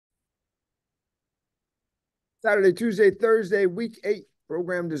Saturday, Tuesday, Thursday, week 8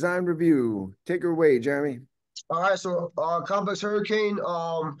 program design review. Take her away, Jeremy. All right, so complex hurricane,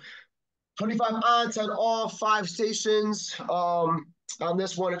 25 on, 10 off, 5 stations. On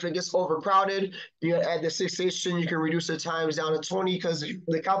this one, if it gets overcrowded, you gotta add the 6th station. You can reduce the times down to 20 because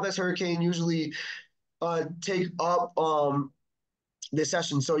the complex hurricane usually take up the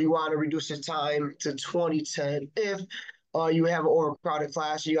session. So you want to reduce the time to 2010. If you have an overcrowded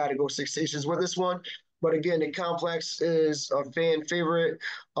class, you got to go 6 stations with this one. But again, the complex is a fan favorite,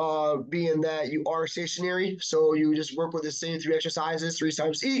 being that you are stationary. So you just work with the same 3 exercises 3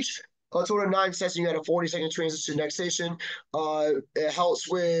 times each. A total of 9 sessions. You got a 40-second transition to the next station. It helps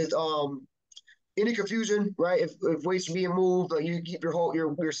with any confusion, right? If weights are being moved, like you keep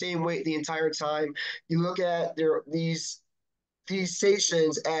your same weight the entire time. You look at these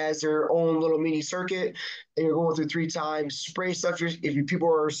stations as their own little mini circuit, and you're going through 3 times. Spray stuff. If you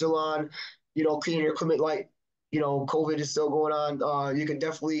people are still on, cleaning your equipment, like COVID is still going on. You can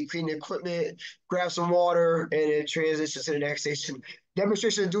definitely clean the equipment, grab some water, and it transitions to the next station.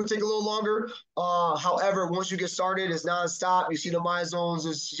 Demonstrations do take a little longer. However, once you get started, it's nonstop. You see the mind zones,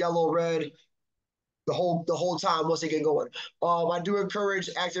 it's yellow, red, the whole time once they get going. I do encourage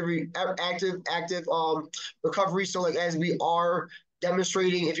active recovery. So like as we are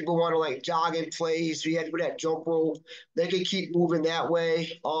demonstrating, if people want to like jog in place, we have to put that jump rope, they can keep moving that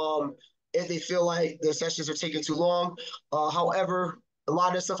way. If they feel like the sessions are taking too long. However, a lot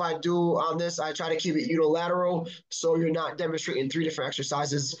of the stuff I do on this, I try to keep it unilateral, so you're not demonstrating 3 different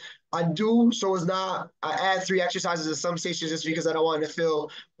exercises. I do, so it's not. I add 3 exercises in some stations just because I don't want it to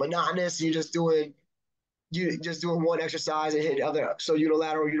feel monotonous. You just doing one exercise and hit the other. So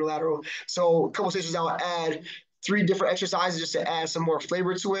unilateral. So a couple stations I'll add 3 different exercises just to add some more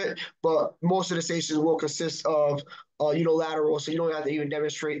flavor to it. But most of the stations will consist of unilateral, so you don't have to even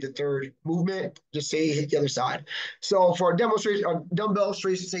demonstrate the third movement. Just say hit the other side. So for a demonstration, a dumbbell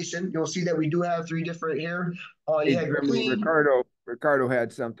straight station, you'll see that we do have 3 different here. Hey, You have your Jeremy, clean. Ricardo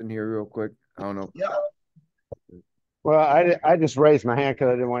had something here real quick. I don't know. Yeah. Well, I just raised my hand because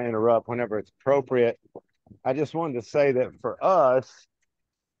I didn't want to interrupt whenever it's appropriate. I just wanted to say that for us,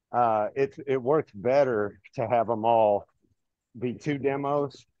 it works better to have them all be 2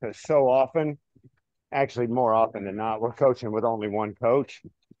 demos because so often, actually more often than not, we're coaching with only one coach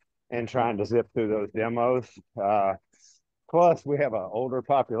and trying to zip through those demos. Plus, we have an older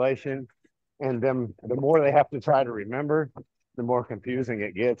population, and the more they have to try to remember, the more confusing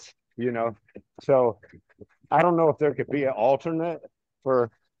it gets. So I don't know if there could be an alternate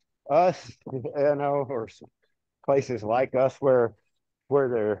for us, or places like us where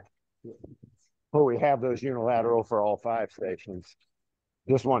they're where we have those unilateral for all 5 stations.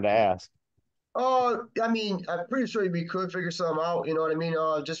 Just wanted to ask. I mean, I'm pretty sure we could figure something out. You know what I mean?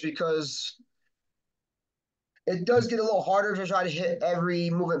 Just because it does get a little harder to try to hit every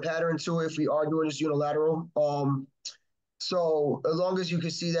movement pattern too if we are doing this unilateral. So as long as you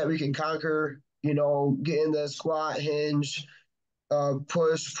can see that we can conquer, getting the squat, hinge,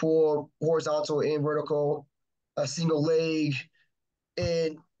 push, pull, horizontal and vertical, a single leg,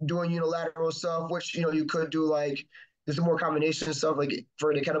 and doing unilateral stuff, which you could do like there's more combination stuff. Like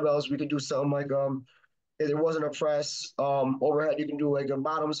for the kettlebells, we could do something like if there wasn't a press overhead, you can do like a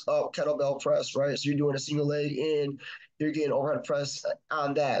bottoms up kettlebell press, right? So you're doing a single leg and you're getting overhead press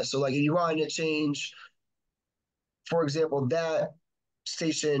on that. So like if you wanted to change, for example, that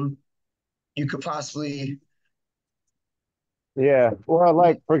station, you could possibly. Yeah. Well,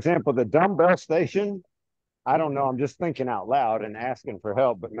 like for example, the dumbbell station, I don't know. I'm just thinking out loud and asking for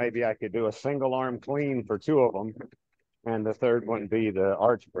help, but maybe I could do a single arm clean for 2 of them, and the third one be the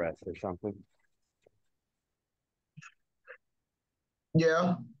arch press or something.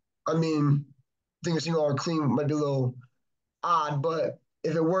 Yeah, I mean, I think a single arm clean might be a little odd, but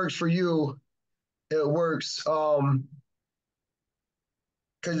if it works for you, it works. Because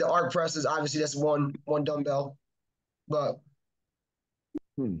the arc press is obviously that's one dumbbell, but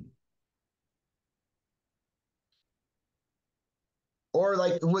Hmm. or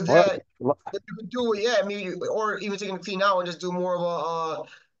like with Well, that, if you could do it, yeah, I mean, or even taking the clean out and just do more of a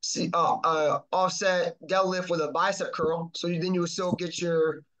offset deadlift with a bicep curl. So then you would still get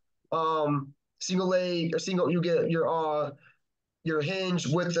your single leg or single. You get your hinge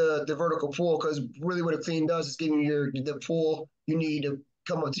with the vertical pull because really what a clean does is giving you the pull you need to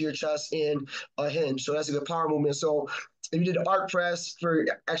come up to your chest and a hinge. So that's a good power movement. So if you did an arc press for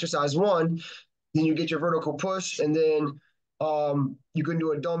exercise 1, then you get your vertical push, and then you can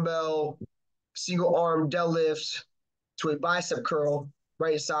do a dumbbell single arm deadlift to a bicep curl,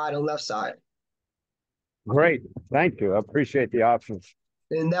 right side and left side. great. Thank you. I appreciate the options.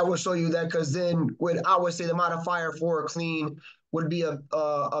 And that will show you that, because then what I would say the modifier for a clean would be a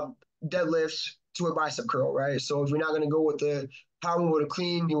deadlift to a bicep curl, right? So if you're not going to go with the power with a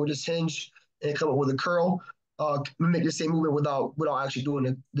clean, you would just hinge and come up with a curl, mimic the same movement without actually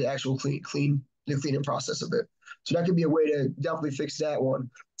doing the actual the cleaning process of it. So that could be a way to definitely fix that one.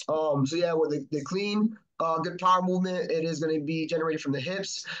 So yeah, with the clean, good power movement, it is going to be generated from the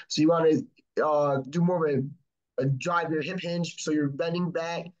hips. So you want to do more of a drive your hip hinge, so you're bending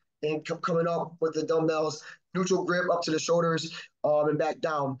back and coming up with the dumbbells, neutral grip up to the shoulders, and back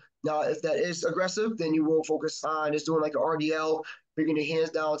down. Now, if that is aggressive, then you will focus on just doing like an RDL, bringing your hands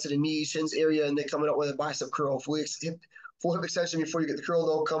down to the knees, shins area, and then coming up with a bicep curl, full hip extension before you get the curl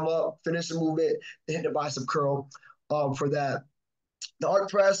though. Come up, finish the movement, and hit the bicep curl for that. The arc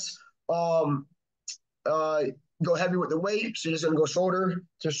press, um, uh, go heavy with the weight. So you're just going to go shoulder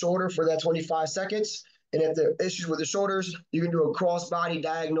to shoulder for that 25 seconds. And if there are issues with the shoulders, you can do a cross body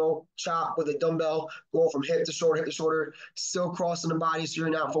diagonal chop with a dumbbell, going from hip to shoulder, still crossing the body so you're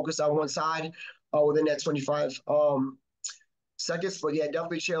not focused on one side within that 25 seconds. But yeah,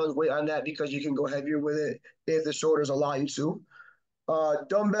 definitely challenge weight on that, because you can go heavier with it if the shoulders allow you to.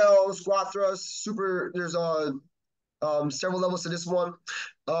 Dumbbell, squat thrust, there's several levels to this one.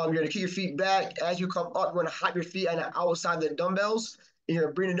 You're gonna keep your feet back. As you come up, you're gonna hop your feet on the outside of the dumbbells, and you're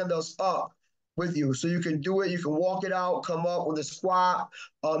gonna bring the dumbbells up with you. So you can do it, you can walk it out, come up with a squat.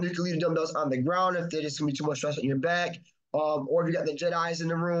 You can leave the dumbbells on the ground if there's gonna be too much stress on your back. Or if you got the Jedis in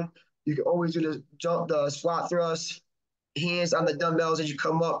the room, you can always do the squat thrust, hands on the dumbbells as you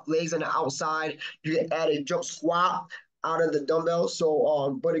come up, legs on the outside. You can add a jump squat out of the dumbbells.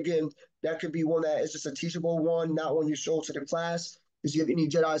 So, but again, that could be one that is just a teachable one, not one you show to the class. Because you have any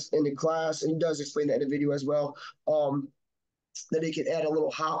Jedi's in the class, and he does explain that in the video as well. That they can add a little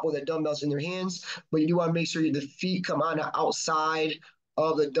hop with the dumbbells in their hands, but you do want to make sure the feet come on the outside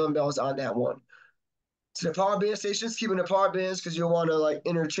of the dumbbells on that one. To the power band stations, keeping the power bands because you'll want to like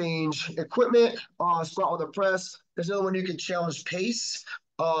interchange equipment, squat with a press. There's another one you can challenge pace,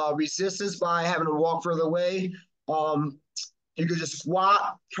 resistance by having to walk further away. You could just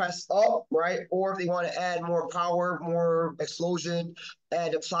squat, press up, right? Or if they want to add more power, more explosion,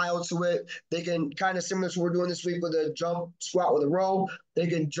 add a plyo to it, they can kind of similar to what we're doing this week with a jump squat with a row. They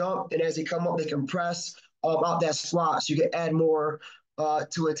can jump, and as they come up, they can press out that squat. So you can add more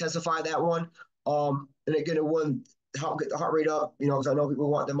to intensify that one. And again, it wouldn't help get the heart rate up, because I know people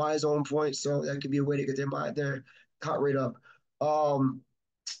want the myzone point, so that could be a way to get their heart rate up.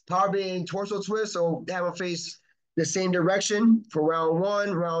 Power band torso twist, so have them face the same direction for round one,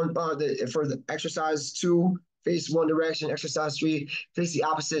 for the exercise 2, face one direction, exercise 3, face the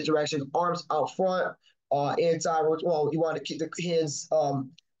opposite direction, arms out front, well, you want to keep the hands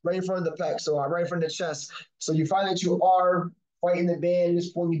right in front of the pec, so right in front of the chest. So you find that you are fighting the band,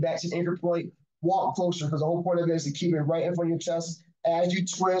 just pulling you back to the anchor point, walk closer, because the whole point of it is to keep it right in front of your chest. As you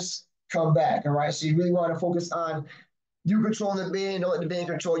twist, come back, all right? So you really want to focus on you controlling the band, don't let the band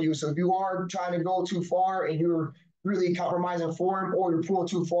control you. So if you are trying to go too far and you're really compromising form, or you're pulling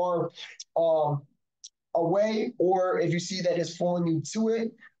too far away, or if you see that it's pulling you to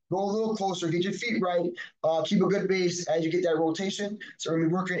it, go a little closer, get your feet right, keep a good base as you get that rotation. So we're gonna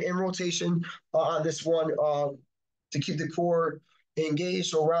be working in rotation on this one to keep the core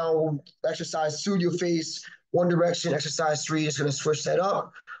engaged. So around exercise 2, you'll face one direction, exercise 3 is gonna switch that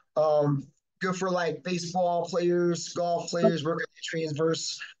up. Good for like baseball players, golf players, working the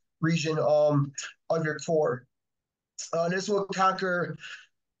transverse region of your core. This will conquer,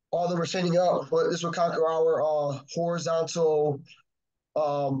 although we're standing up, but this will conquer our horizontal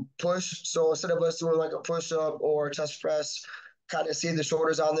push. So instead of us doing like a push up or a chest press, kind of save the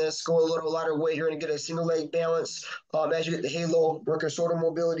shoulders on this, go a little lighter weight. You're going to get a single leg balance. As you get the halo, work your shoulder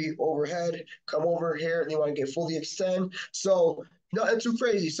mobility overhead, come over here, and you want to get fully extend. So nothing too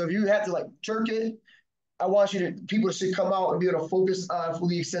crazy. So if you have to like jerk it, I want people should come out and be able to focus on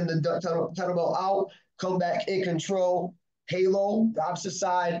fully extend the kettlebell out, come back in control, halo, the opposite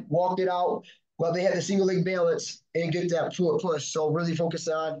side, walk it out while they have the single leg balance and get that push. So really focus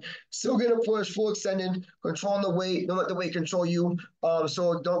on still getting a push, full extended, controlling the weight, don't let the weight control you.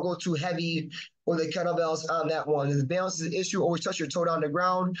 So don't go too heavy with the kettlebells on that one. If the balance is an issue, always touch your toe down the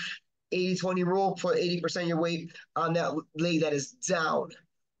ground. 80-20 rule, put 80% of your weight on that leg that is down.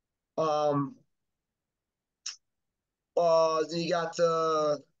 Then you got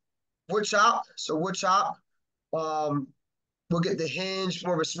the wood chop. So wood chop, we'll get the hinge,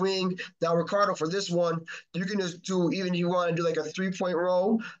 more of a swing. Now, Ricardo, for this one, you can just do, even if you want to do like a 3-point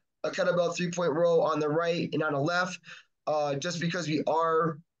row, a kettlebell 3-point row on the right and on the left, just because we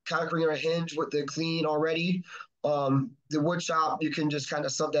are conquering our hinge with the clean already. The wood chop, you can just kind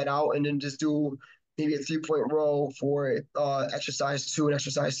of sub that out and then just do maybe a 3-point row for exercise 2 and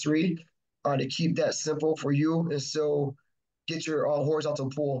exercise 3 to keep that simple for you and still get your horizontal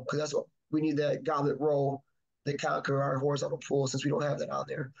pull, because that's what we need, that goblet row to conquer our horizontal pull, since we don't have that on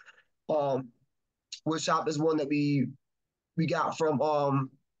there. Wood chop is one that we got from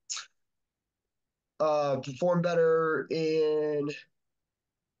Perform Better in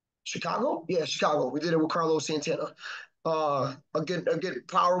Chicago. Yeah, Chicago. We did it with Carlos Santana. A good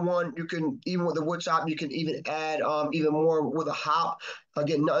power one. You can, even with the wood chop, you can even add even more with a hop.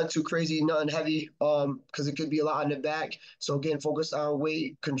 Again, nothing too crazy, nothing heavy, because it could be a lot in the back. So again, focus on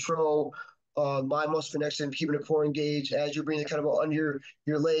weight control, mind muscle connection, keeping the core engaged as you bring the kettlebell under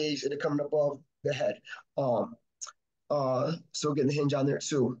your legs and it coming above the head. So getting the hinge on there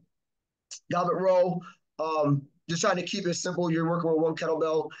too. Goblet row, just trying to keep it simple. You're working with one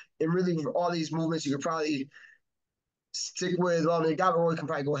kettlebell, and really for all these movements, you could probably stick with, the goblet row can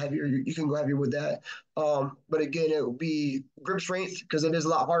probably go heavier. You can go heavier with that. But again, it will be grip strength, because it is a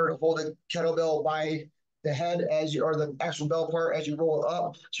lot harder to hold a kettlebell by the head as you, or the actual bell part as you roll it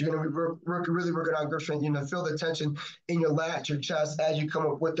up. So you're going to be really working on grip strength. You're going to feel the tension in your lat, your chest as you come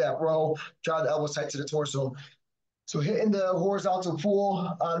up with that row. Drive the elbows tight to the torso. So hitting the horizontal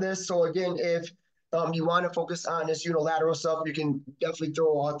pull on this. So again, if you want to focus on this unilateral stuff, you can definitely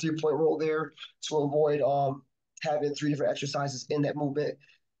throw a 3-point roll there to avoid having 3 different exercises in that movement.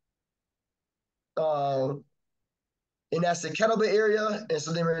 And that's the kettlebell area. And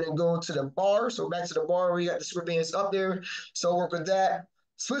so then we're going to go to the bar. So back to the bar, we got the square bands up there. So work with that.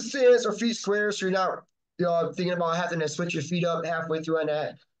 Split stance or feet square. So you're not thinking about having to switch your feet up halfway through on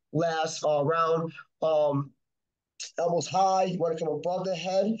that last round. Elbows high, you want to come above the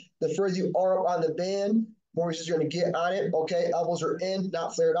head. The further you are up on the band, more you're going to get on it. Okay, elbows are in,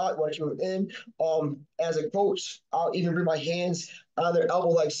 not flared out. You want to keep them in. As a coach, I'll even bring my hands on their elbow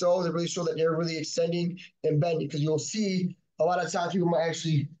like so to really show that they're really extending and bending, because you'll see a lot of times people might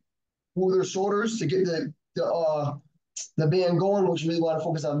actually move their shoulders to get the band going, which you really want to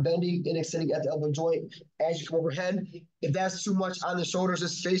focus on bending and extending at the elbow joint as you come overhead. If that's too much on the shoulders,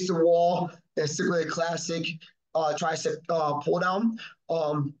 just face the wall and stick with a classic tricep pull down.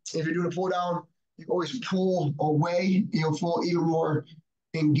 If you're doing a pull down, you always pull away. You'll feel even more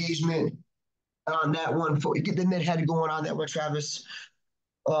engagement on that one. Get the mid head going on that one, Travis.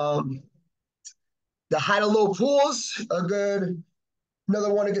 The high to low pulls, another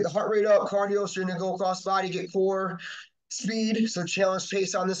one to get the heart rate up. Cardio, so you're gonna go across body, get core speed. So challenge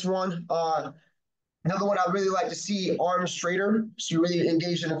pace on this one. Another one I really like to see, arms straighter. So you really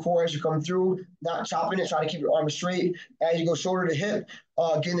engage in the core as you come through, not chopping it, trying to keep your arms straight. As you go shoulder to hip,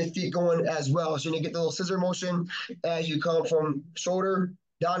 getting the feet going as well. So you're gonna get the little scissor motion as you come from shoulder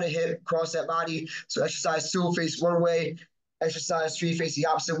down to hip, cross that body. So exercise 2, face one way. Exercise 3, face the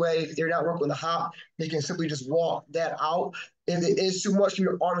opposite way. If they're not working with a hop, they can simply just walk that out. If it is too much for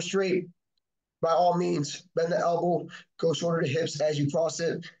your arm straight, by all means, bend the elbow, go shoulder to hips as you cross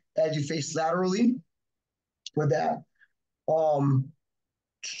it, as you face laterally with that. And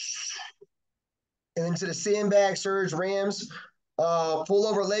into the sandbag surge rams, pull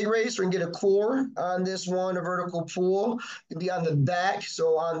over leg raise. We're gonna get a core on this one, a vertical pull. It'd be on the back.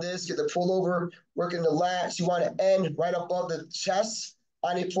 So on this, get the pull over, working the lats. You want to end right above the chest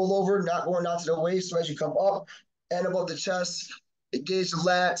on a pull over, not going down to the waist. So as you come up, end above the chest, engage the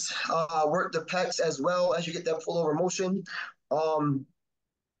lats, work the pecs as well as you get that pull over motion.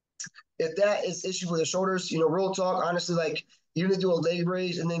 If that is issue with the shoulders, real talk, honestly, like you're gonna do a leg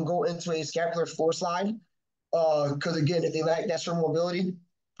raise and then go into a scapular floor slide. Because again, if they lack that certain mobility,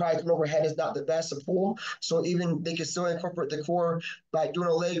 probably coming overhead is not the best to pull. So even they can still incorporate the core by doing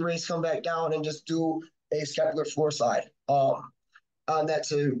a leg raise, come back down and just do a scapular floor slide. On that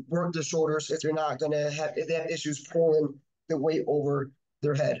to work the shoulders if they're not gonna have, if they have issues pulling the weight over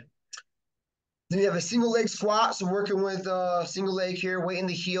their head. Then you have a single leg squat. So working with single leg here, weight in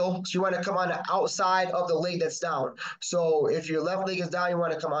the heel. So you want to come on the outside of the leg that's down. So if your left leg is down, you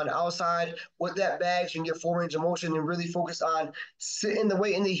want to come on the outside with that bag so you can get full range of motion and really focus on sitting the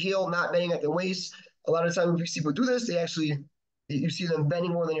weight in the heel, not bending at the waist. A lot of times when you see people do this, you see them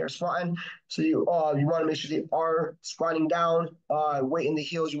bending more than they're squatting. So you want to make sure they are squatting down, weight in the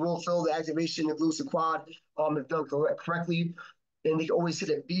heels. You will feel the activation of glutes and quad if done correctly. And they can always hit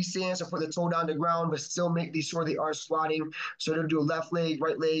a V stance or put the toe down the ground, but still make sure they are squatting. So they'll do a left leg,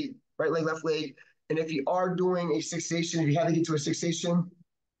 right leg, left leg. And if you are doing a fixation, if you have to get to a fixation,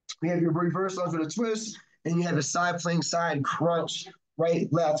 we have your reverse lunge with a twist, and you have a side plank, side crunch,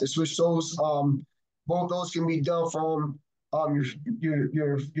 right, left, to switch those. Both those can be done from your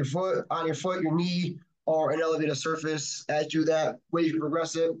foot on your foot, your knee, or an elevated surface. As you do that, way you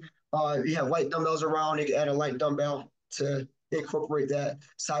progress it. You have light dumbbells around. You can add a light dumbbell to incorporate that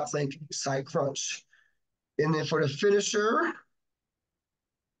side plank, side crunch. And then for the finisher,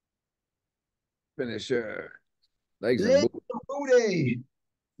 Finisher. Legs and legs booty. and booty.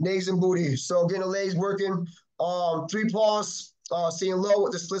 Legs and booty. So getting the legs working. 3 pause, staying low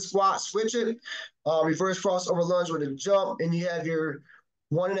with the split squat, switch it. Reverse crossover lunge with a jump, and you have your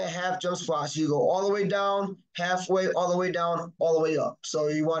 1.5 jump squats. You go all the way down, halfway, all the way down, all the way up. So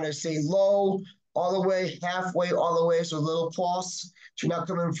you want to stay low, all the way, halfway, all the way. So a little pause. So you're not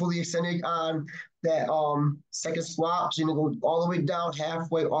coming fully extended on that second squat. So you're gonna go all the way down,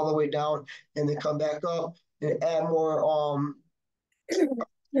 halfway, all the way down, and then come back up and add more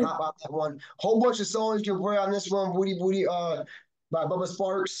hop out that one. Whole bunch of songs you can play on this one. Booty Booty by Bubba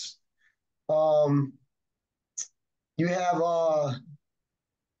Sparks. You have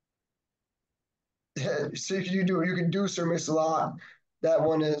see if you can do Sir Mix-a-Lot. That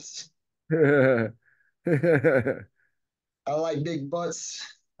one is I I like big butts.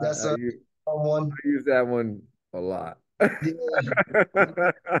 That's a use, fun one. I use that one a lot.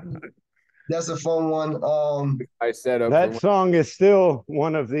 Yeah, that's a fun one. I set up That for song is still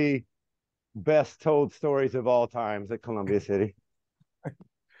one of the best told stories of all times at Columbia City.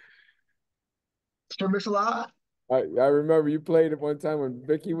 Sir Mix-a-Lot. I remember you played it one time when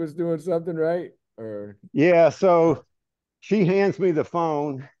Vicky was doing something, right? Or Yeah, so she hands me the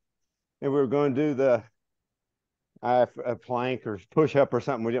phone and we were going to do the a plank or push up or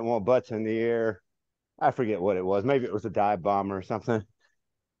something. We didn't want butts in the air. I forget what it was. Maybe it was a dive bomber or something.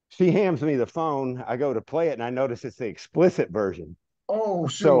 She hands me the phone. I go to play it and I notice it's the explicit version. Oh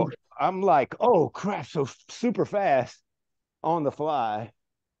So shoot. I'm like, oh crap, so super fast on the fly.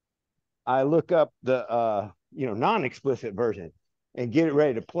 I look up the non-explicit version and get it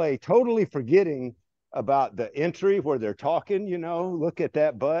ready to play, totally forgetting about the entry where they're talking, look at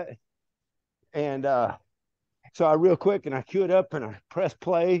that butt. And so I real quick and I cue it up and I press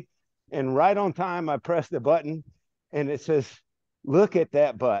play. And right on time, I press the button and it says, look at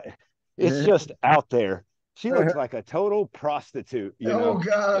that butt. It's just out there. She looks like a total prostitute, Oh and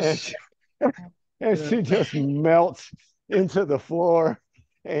gosh. she, and she just melts into the floor.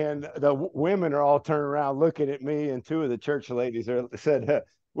 And the women are all turning around looking at me. And 2 of the church ladies said,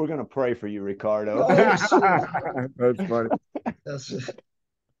 we're going to pray for you, Ricardo. Oh shit. that's funny. That's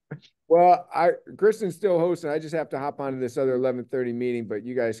Well, Kristen's still hosting. I just have to hop onto this other 11:30 meeting, but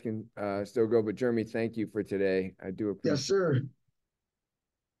you guys can still go. But Jeremy, thank you for today. I do appreciate yes, sir.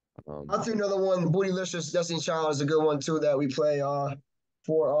 I'll do another one. Bootylicious Destiny Child is a good one too that we play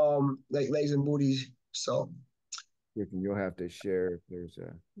for like legs and booties. So You'll have to share if there's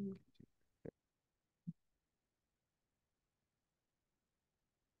a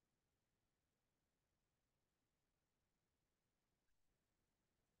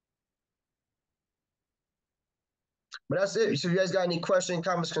but that's it. So if you guys got any questions,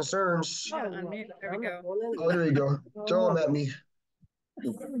 comments, concerns? Yeah, unmute. There we go. Oh, there you go. Throw them at me.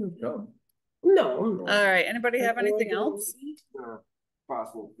 No. All right. Anybody have anything else?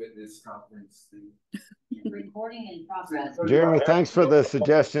 possible fitness conference thing. Recording in progress. Jeremy, thanks for the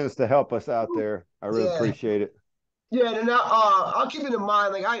suggestions to help us out there. I really appreciate it. Yeah, and I'll keep it in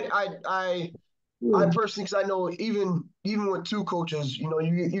mind. Like I personally, because I know even with 2 coaches,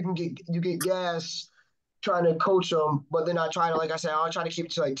 you get gas trying to coach them, but then I try to, like I said, I'll try to keep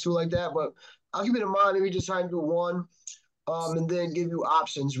it to like 2 like that. But I'll keep it in mind. Maybe just try and do 1, and then give you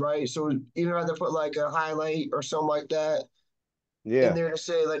options, right? So even if I have to put like a highlight or something like that in there to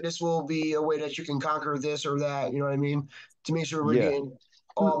say like this will be a way that you can conquer this or that, you know what I mean? To make sure we're getting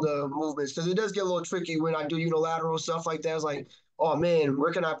all the movements, because it does get a little tricky when I do unilateral stuff like that. It's like, oh man,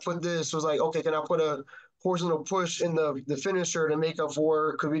 where can I put this? So it's like, okay, can I put a horizontal push in the finisher to make up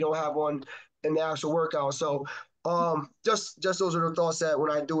for, because we don't have one in the actual workout. So just those are the thoughts that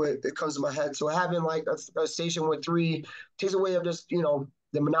when I do it, it comes to my head. So having like a station with 3 takes away of just the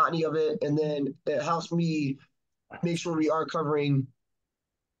monotony of it, and then it helps me make sure we are covering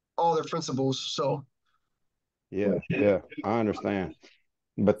all the principles. So Yeah, I understand.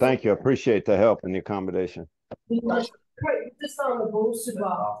 But thank you. I appreciate the help and the accommodation. Right, just on the bolster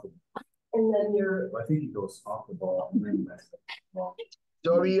bar. And then I think he goes off the ball and then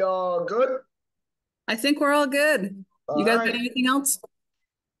so are we all good? I think we're all good. You guys got anything else?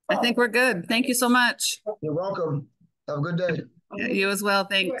 I think we're good. Thank you so much. You're welcome. Have a good day. Yeah, you as well.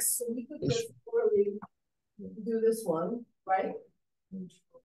 Thanks. So we could just really do this one, right?